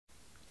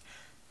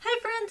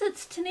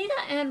it's Tanita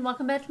and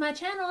welcome back to my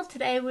channel.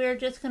 Today we're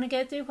just going to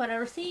go through what I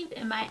received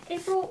in my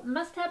April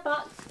must-have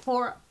box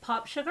for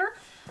Popsugar.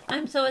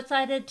 I'm so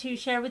excited to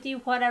share with you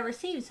what I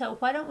received, so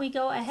why don't we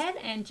go ahead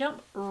and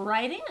jump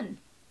right in.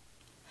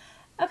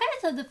 Okay,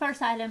 so the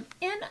first item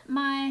in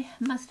my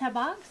must-have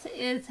box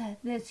is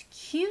this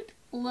cute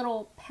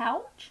little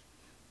pouch.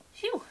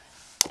 Phew,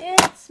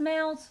 it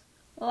smells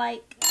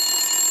like,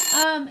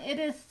 it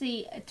is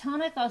the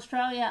Tonic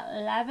Australia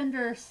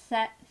Lavender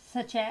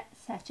Sachets.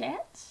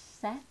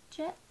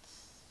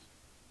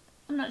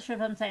 I'm not sure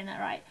if I'm saying that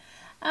right.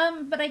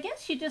 But I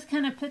guess you just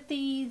kind of put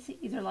these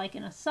either like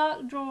in a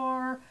sock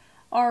drawer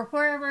or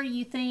wherever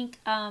you think,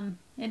 in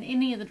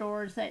any of the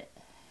drawers that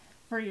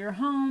for your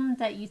home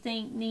that you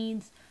think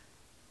needs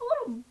a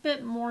little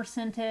bit more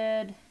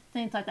scented,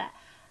 things like that.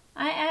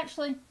 I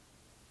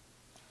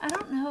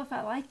don't know if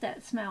I like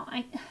that smell.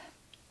 I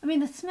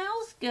mean, it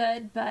smells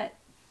good, but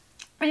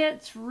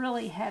it's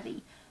really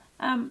heavy.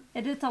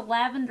 It is a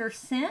lavender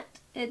scent.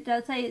 It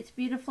does say it's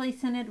beautifully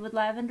scented with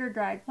lavender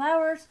dried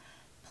flowers.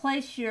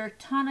 Place your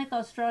Tonic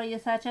Australia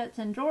sachets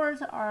in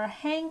drawers or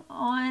hang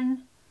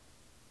on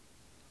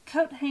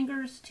coat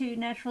hangers to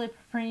naturally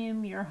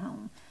perfume your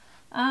home.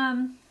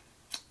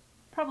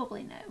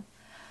 Probably no.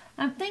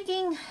 I'm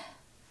thinking,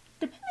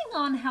 depending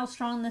on how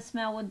strong the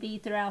smell would be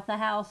throughout the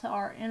house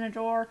or in a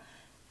drawer,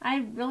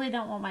 I really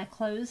don't want my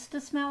clothes to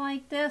smell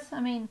like this.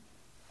 I mean,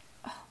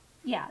 oh,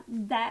 yeah,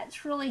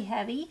 that's really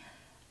heavy.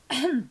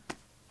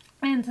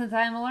 And since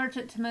I'm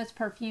allergic to most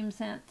perfume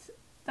scents,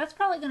 that's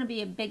probably going to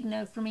be a big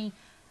no for me.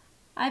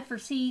 I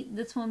foresee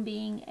this one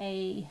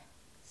being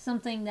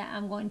something that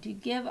I'm going to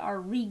give or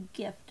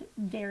re-gift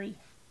very,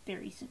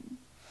 very soon.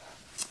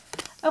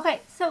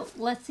 Okay, so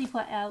let's see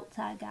what else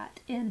I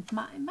got in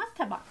my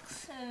must-have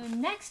box. So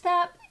next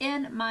up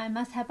in my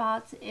must-have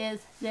box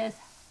is this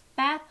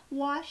bath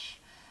wash.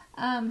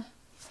 Let's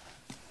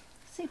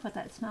see what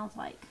that smells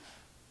like.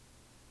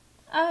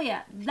 Oh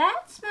yeah,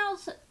 that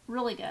smells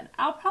really good.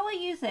 I'll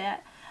probably use it.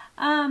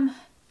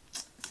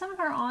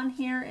 Somewhere on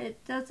here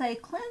it does say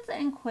cleanse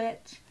and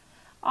quench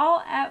all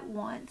at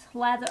once.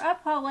 Lather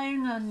up while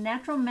layering on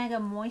natural mega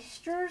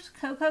moistures,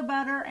 cocoa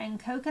butter,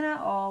 and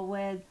coconut oil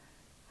with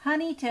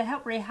honey to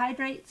help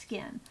rehydrate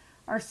skin.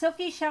 Our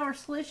silky shower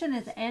solution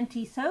is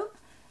anti-soap,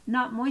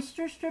 not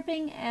moisture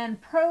stripping,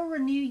 and Pro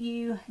Renew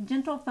You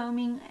gentle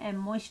foaming and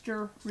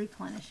moisture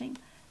replenishing.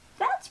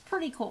 That's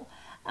pretty cool.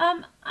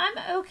 I'm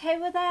okay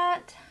with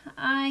that.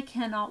 I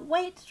cannot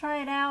wait to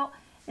try it out.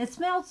 It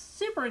smells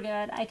super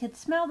good. I could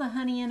smell the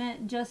honey in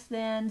it just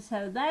then,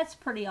 so that's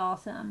pretty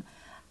awesome.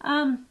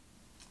 I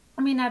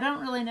mean, I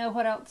don't really know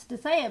what else to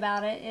say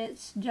about it.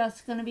 It's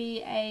just going to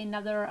be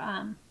another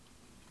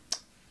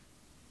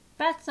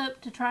bath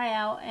soap to try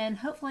out, and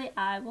hopefully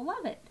I will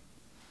love it.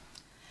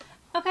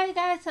 Okay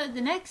guys, so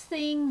the next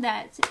thing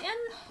that's in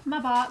my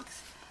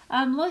box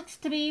looks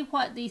to be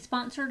what the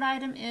sponsored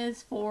item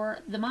is for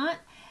the month.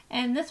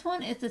 And this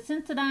one is the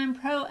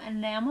Sensodyne Pro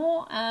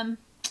Enamel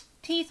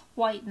Teeth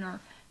Whitener.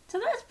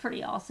 So that's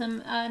pretty awesome.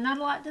 Not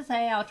a lot to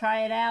say. I'll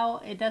try it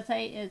out. It does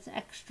say it's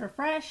extra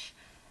fresh.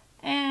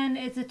 And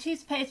it's a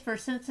toothpaste for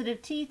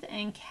sensitive teeth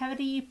and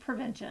cavity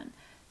prevention.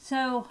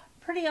 So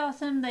pretty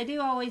awesome. They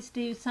do always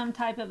do some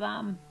type of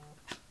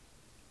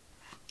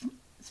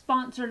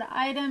sponsored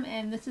item.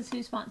 And this is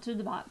who sponsored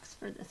the box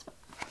for this one.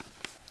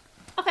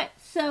 Okay,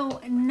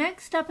 so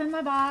next up in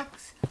my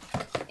box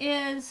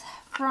is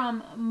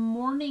from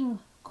Morning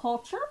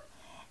Culture,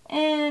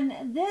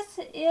 and this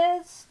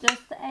is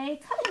just a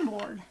cutting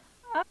board.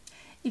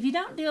 If you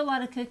don't do a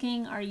lot of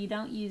cooking or you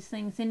don't use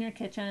things in your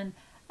kitchen,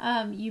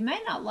 you may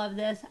not love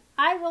this.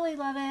 I really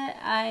love it.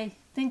 I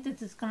think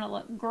that it's going to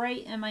look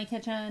great in my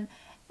kitchen,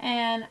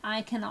 and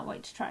I cannot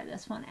wait to try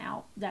this one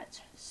out.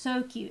 That's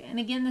so cute. And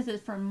again, this is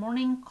from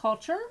Morning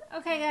Culture.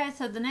 Okay guys,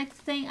 so the next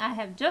thing I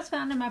have just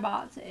found in my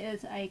box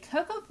is a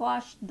Cocoa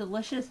Floss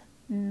Delicious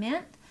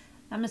Mint.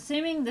 I'm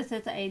assuming this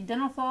is a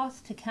dental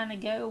floss to kind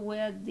of go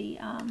with the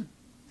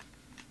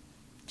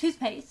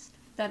toothpaste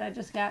that I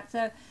just got.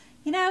 So,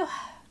 you know,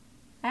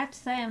 I have to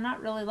say I'm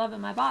not really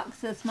loving my box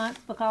this month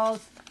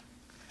because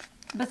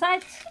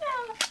besides,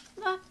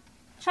 you know, the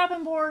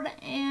chopping board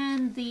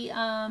and the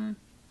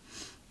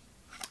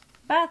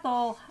bath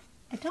oil,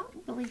 I don't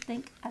really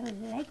think I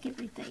like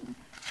everything.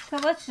 So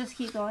let's just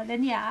keep going.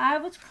 And yeah, I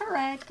was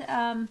correct.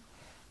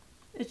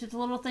 It's just a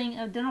little thing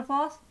of dental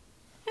floss.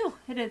 Ooh,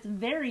 it is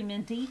very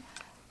minty.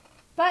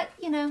 But,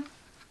 you know,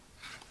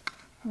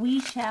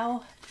 we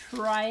shall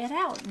try it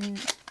out. And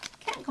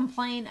can't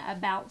complain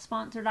about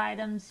sponsored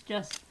items.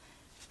 Just,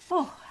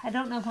 oh, I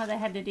don't know why they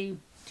had to do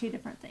two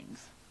different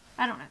things.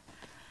 I don't know.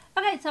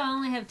 Okay, so I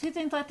only have two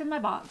things left in my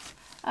box.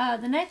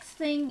 The next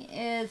thing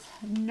is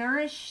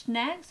Nourish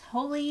Snacks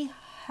Holy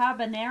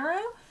Habanero,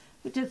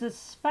 which is a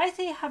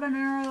spicy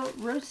habanero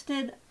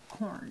roasted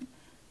corn.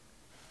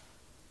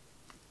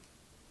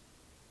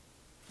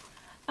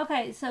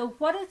 Okay, so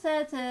what it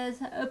says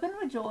is, open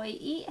with joy,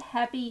 eat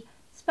happy,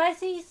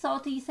 spicy,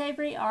 salty,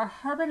 savory, or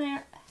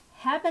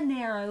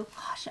habanero,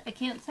 gosh, I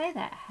can't say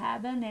that,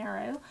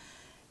 habanero,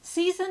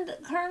 Seasoned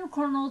kern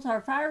kernels are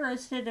fire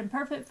roasted and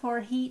perfect for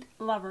heat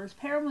lovers.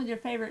 Pair them with your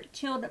favorite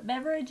chilled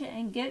beverage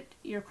and get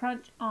your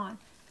crunch on.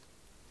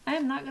 I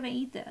am not going to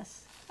eat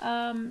this.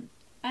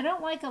 I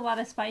don't like a lot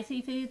of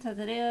spicy foods as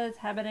it is.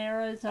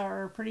 Habaneros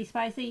are pretty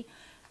spicy.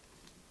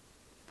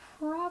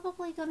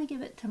 Probably going to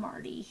give it to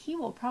Marty. He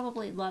will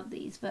probably love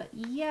these, but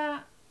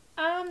yeah,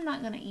 I'm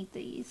not going to eat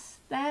these.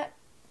 That,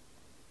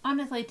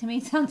 honestly, to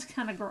me sounds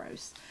kind of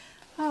gross.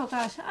 Oh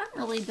gosh, I'm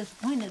really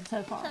disappointed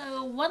so far.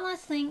 So one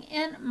last thing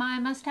in my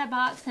must-have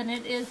box, and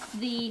it is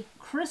the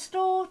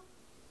Crystal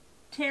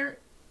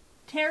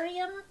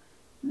Terrarium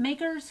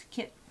Maker's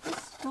Kit.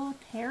 Crystal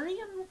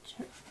Terrarium?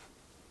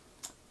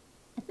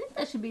 I think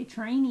that should be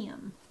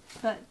Tranium,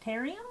 but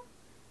Terrarium?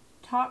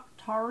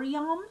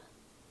 Tarium?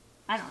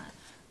 I don't know.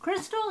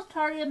 Crystal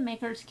Terrarium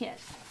Maker's Kit.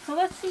 So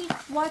let's see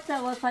what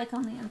that looks like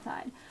on the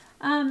inside.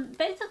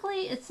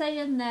 Basically, it's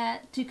saying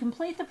that to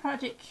complete the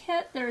project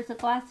kit, there is a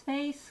glass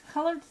vase,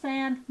 colored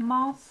sand,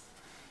 moss,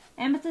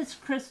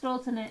 amethyst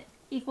crystals, and it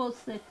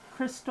equals the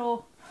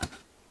crystal.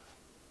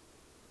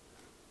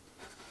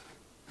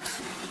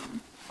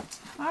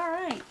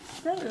 Alright,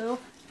 so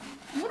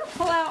I'm going to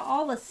pull out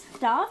all the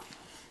stuff,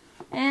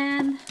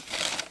 and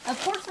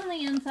of course on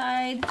the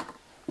inside,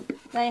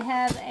 they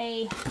have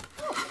a,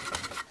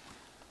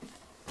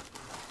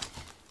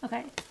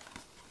 okay.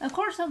 Of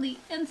course, on the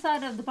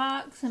inside of the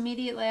box,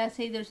 immediately I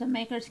see there's a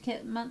Maker's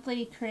Kit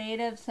Monthly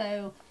Creative.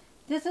 So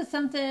this is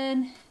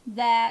something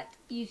that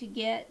you could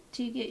get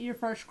to get your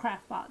first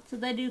craft box. So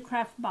they do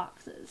craft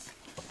boxes.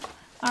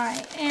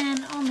 Alright,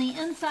 and on the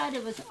inside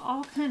it was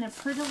all kind of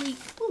prettily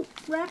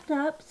wrapped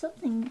up.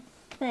 Something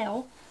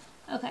fell.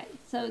 Okay,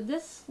 so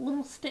this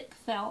little stick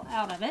fell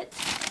out of it.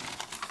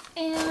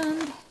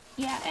 And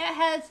yeah, it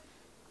has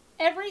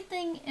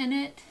everything in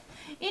it.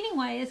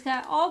 Anyway, it's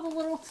got all the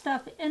little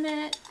stuff in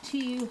it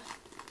to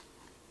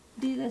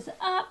do this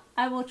up.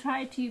 I will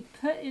try to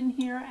put in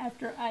here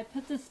after I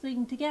put this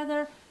thing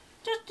together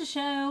just to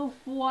show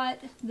what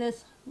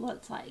this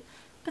looks like.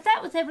 But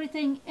that was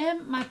everything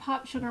in my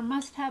Popsugar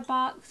must-have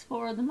box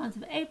for the month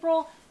of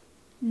April.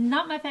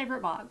 Not my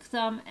favorite box.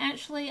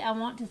 Actually, I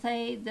want to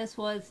say this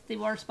was the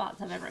worst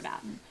box I've ever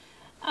gotten.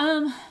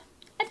 I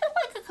did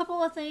like a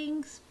couple of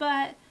things,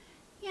 but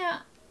yeah,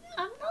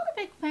 I'm not a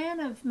big fan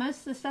of most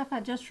of the stuff I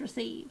just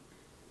received.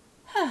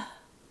 Oh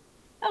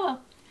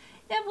well.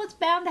 It was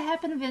bound to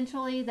happen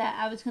eventually that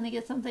I was going to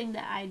get something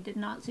that I did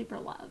not super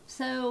love.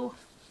 So,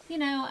 you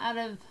know, out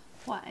of,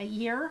 what, a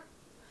year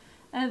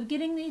of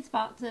getting these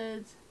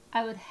boxes,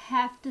 I would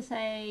have to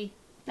say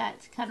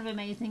that's kind of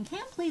amazing.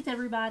 Can't please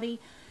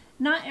everybody.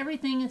 Not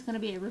everything is going to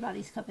be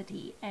everybody's cup of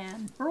tea.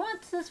 And for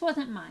once, this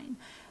wasn't mine.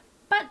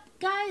 But,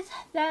 guys,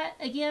 that,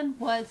 again,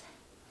 was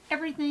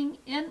everything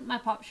in my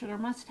Popsugar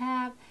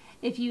must-have.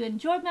 If you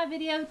enjoyed my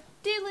video,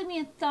 do leave me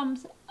a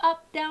thumbs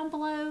up down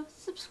below.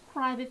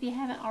 Subscribe if you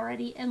haven't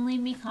already, and leave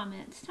me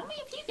comments. Tell me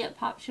if you get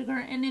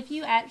Popsugar and if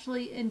you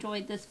actually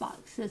enjoyed this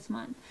box this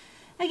month.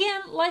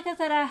 Again, like I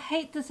said, I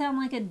hate to sound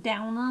like a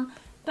downer,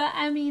 but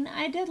I mean,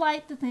 I did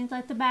like the things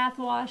like the bath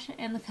wash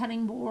and the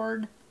cutting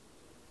board,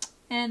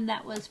 and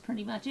that was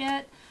pretty much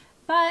it.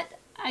 But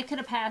I could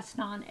have passed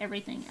on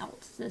everything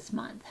else this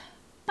month.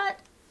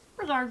 But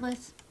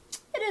regardless,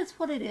 it is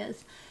what it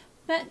is.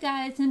 But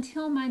guys,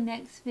 until my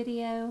next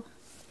video,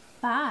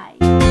 bye.